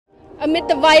Amid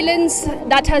the violence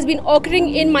that has been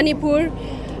occurring in Manipur,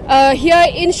 here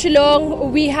in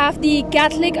Shillong, we have the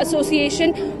Catholic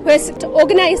Association who has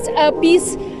organized a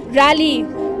peace rally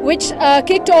which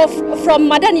kicked off from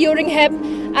Madan Yoringheb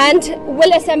and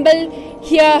will assemble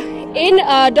here in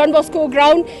Don Bosco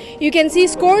ground. You can see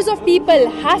scores of people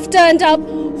have turned up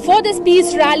for this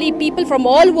peace rally. People from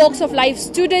all walks of life,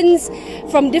 students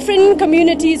from different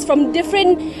communities, from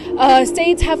different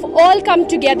states have all come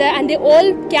together, and they're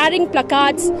all carrying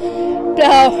placards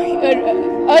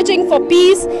urging for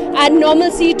peace and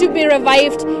normalcy to be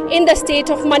revived in the state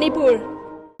of Manipur.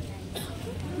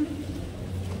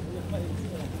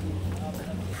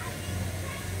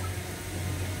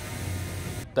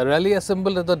 The rally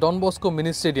assembled at the Don Bosco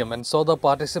Mini Stadium and saw the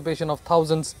participation of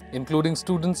thousands, including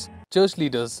students, church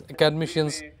leaders,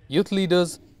 academicians, youth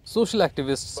leaders, social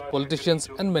activists, politicians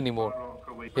and many more.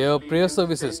 Here, prayer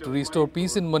services to restore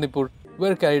peace in Manipur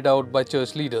were carried out by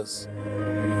church leaders.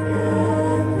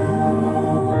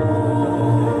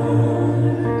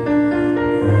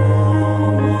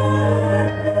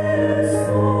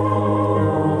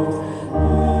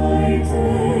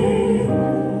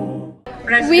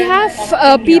 We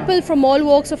have people from all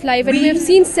walks of life, and we have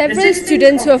seen several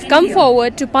students who have come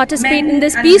forward to participate in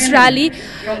this peace rally,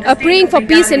 praying for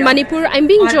peace in Manipur. I'm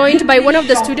being joined by one of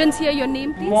the students here. Your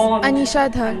name, please? Anisha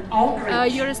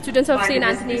Dhar. You're a student of St.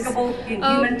 Anthony's.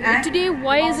 Today,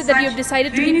 why is it that you have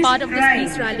decided to be part of this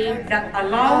peace rally?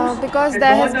 Because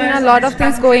there has been a lot of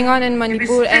things going on in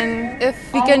Manipur, and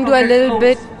if we can do a little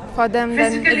bit for them,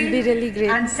 then it will be really great.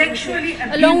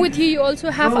 Along with you, you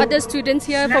also have other students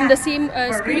here from the same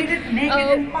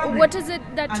school. What is it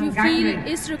that you feel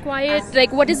is required?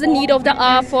 Like, what is the need of the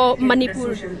hour for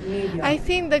Manipur? I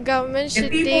think the government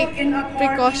should take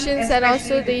precautions, and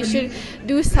also they should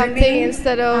do something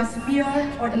instead of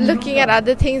looking at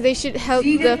other things. They should help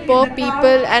the poor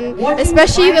people, and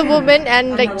especially the women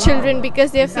and like children,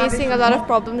 because they are facing a lot of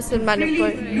problems in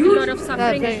Manipur. A lot of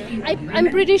suffering. I'm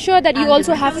pretty sure that you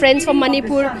also have friends from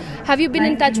Manipur. Have you been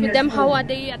in touch with them? How are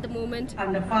they at the moment?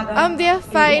 They are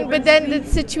fine, but then the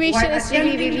situation is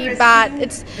really bad.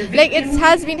 It's like it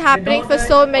has been happening for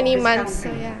so many months.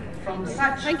 So yeah.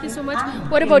 Thank you so much.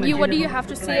 What about you? What do you have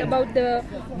to say about the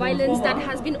violence that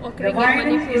has been occurring in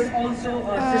Manipur?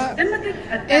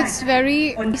 It's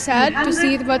very sad to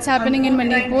see what's happening in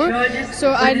Manipur.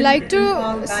 So I'd like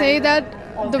to say that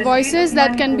the voices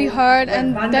that can be heard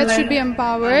and that should be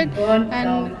empowered,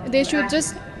 and they should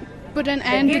just put an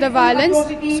end to the violence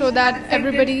so that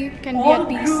everybody can be at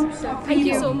peace. Thank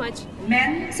you so much.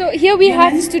 So here we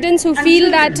have students who feel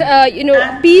that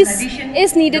peace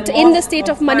is needed in the state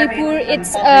of Manipur.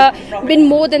 It's been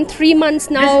more than 3 months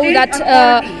now that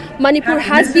Manipur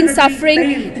has been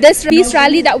suffering. This peace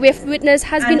rally that we have witnessed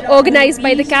has been organized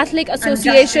by the Catholic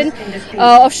Association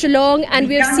of Shillong, and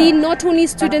we have seen not only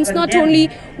students, not only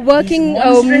working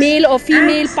male or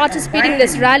female participating in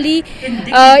this rally.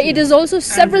 It is also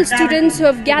several students who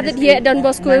have gathered here at Don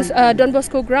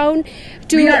Bosco ground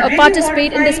to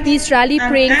participate in this peace rally,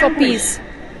 praying for peace.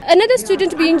 Another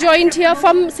student being joined here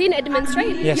from St. Edmunds,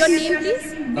 right? Yes. Your name,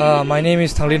 please? My name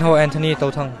is Thanglinho Anthony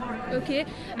Tautang. Okay.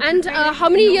 And how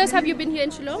many years have you been here in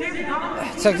Shillong?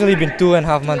 It's actually been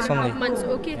 2.5 months only. Months,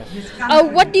 okay.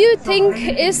 What do you think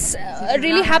is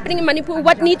really happening in Manipur?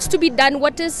 What needs to be done?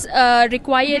 What is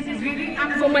required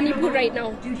for Manipur right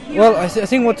now? Well, I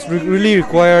think what's really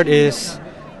required is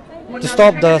to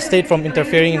stop the state from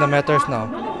interfering in the matters now.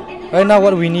 Right now,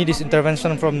 what we need is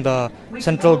intervention from the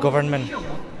central government.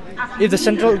 If the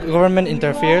central government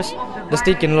interferes, the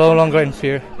state can no longer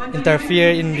interfere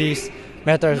in these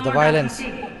matters, the violence.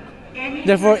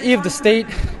 Therefore, if the state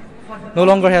no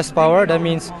longer has power, that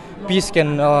means peace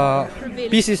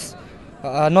is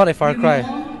not a far cry.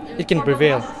 It can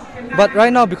prevail. But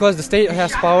right now, because the state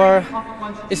has power,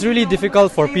 it's really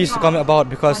difficult for peace to come about,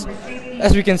 because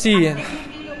as we can see,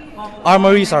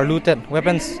 armories are looted,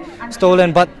 weapons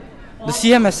stolen, but the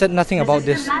CM has said nothing about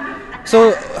this.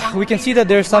 So we can see that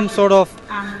there's some sort of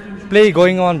play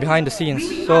going on behind the scenes.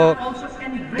 So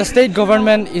the state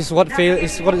government is what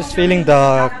is failing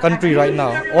the country right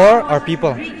now, or our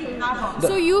people.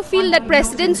 So you feel that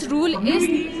president's rule is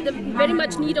the very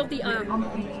much need of the hour?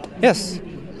 Yes,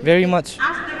 very much.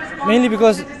 Mainly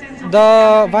because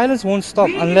the violence won't stop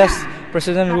unless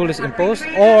president rule is imposed,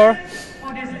 or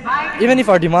even if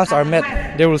our demands are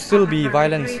met, there will still be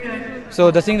violence. So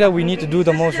the thing that we need to do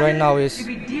the most right now is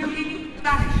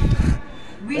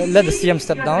let the CM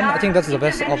step down. I think that's the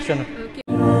best option.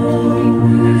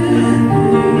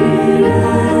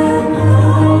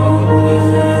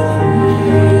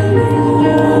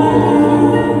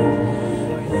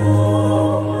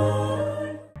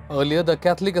 Earlier, Here, the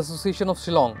Catholic Association of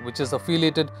Shillong, which is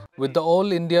affiliated with the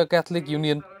All India Catholic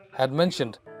Union, had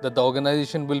mentioned that the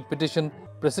organization will petition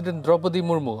President Draupadi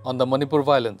Murmu on the Manipur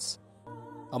violence.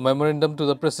 A memorandum to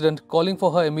the President calling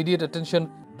for her immediate attention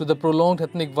to the prolonged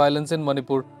ethnic violence in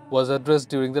Manipur was addressed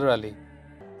during the rally.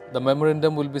 The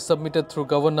memorandum will be submitted through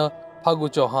Governor Phagu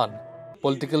Chauhan.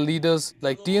 Political leaders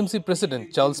like TMC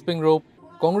President Charles Pyngrope,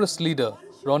 Congress leader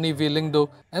Ronnie V Lyngdoh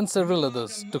and several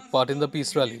others took part in the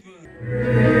peace rally.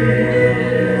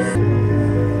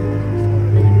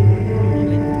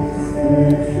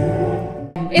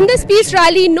 In this peace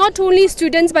rally, not only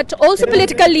students but also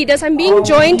political leaders. I'm being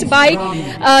joined by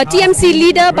TMC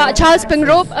leader Charles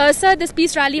Pyngrope. Sir, this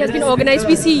peace rally has been organized.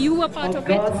 We see you are part of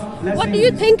it. What do you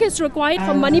think is required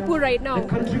for Manipur right now?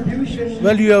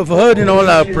 Well, you have heard in all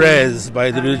our prayers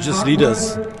by the religious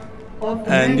leaders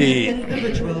and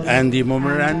the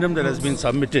memorandum that has been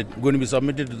going to be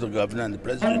submitted to the governor and the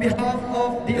president,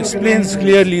 explains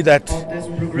clearly that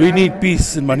we need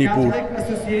peace in Manipur,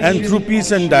 and through peace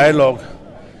and dialogue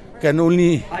can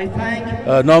only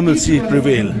normalcy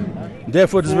prevail.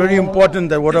 Therefore, it is very important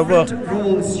that whatever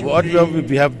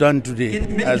we have done today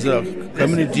as a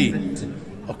community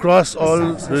across all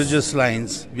religious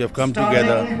lines, we have come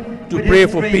together to pray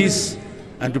for peace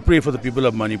and to pray for the people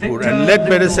of Manipur and let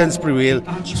better sense prevail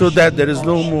so that there is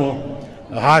no more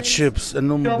hardships and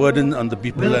no more burden on the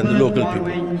people and the local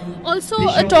people. Also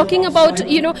talking about,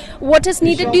 what is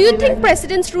needed, do you think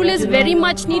President's rule is very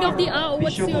much need of the hour?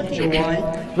 What's your take?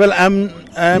 Well, I'm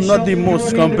not the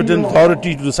most competent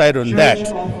authority to decide on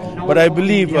that, but I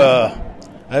believe if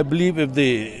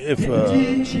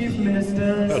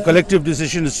a collective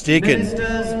decision is taken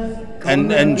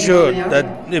and ensured that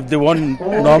if they want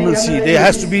normalcy, there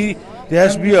has to be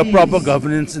a proper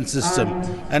governance and system,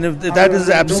 and if that is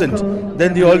absent,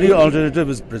 then the only alternative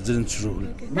is President's rule.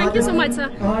 Thank you so much, sir.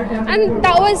 And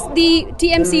that was the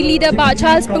TMC leader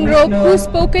Charles Pyngrope, who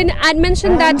spoken and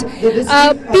mentioned that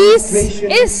peace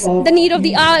is the need of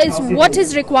the hour, is what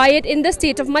is required in the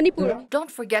state of Manipur. Don't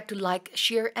forget to like,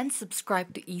 share and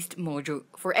subscribe to EastMojo.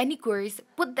 For any queries,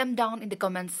 put them down in the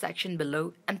comments section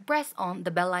below and press on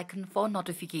the bell icon for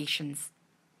notifications.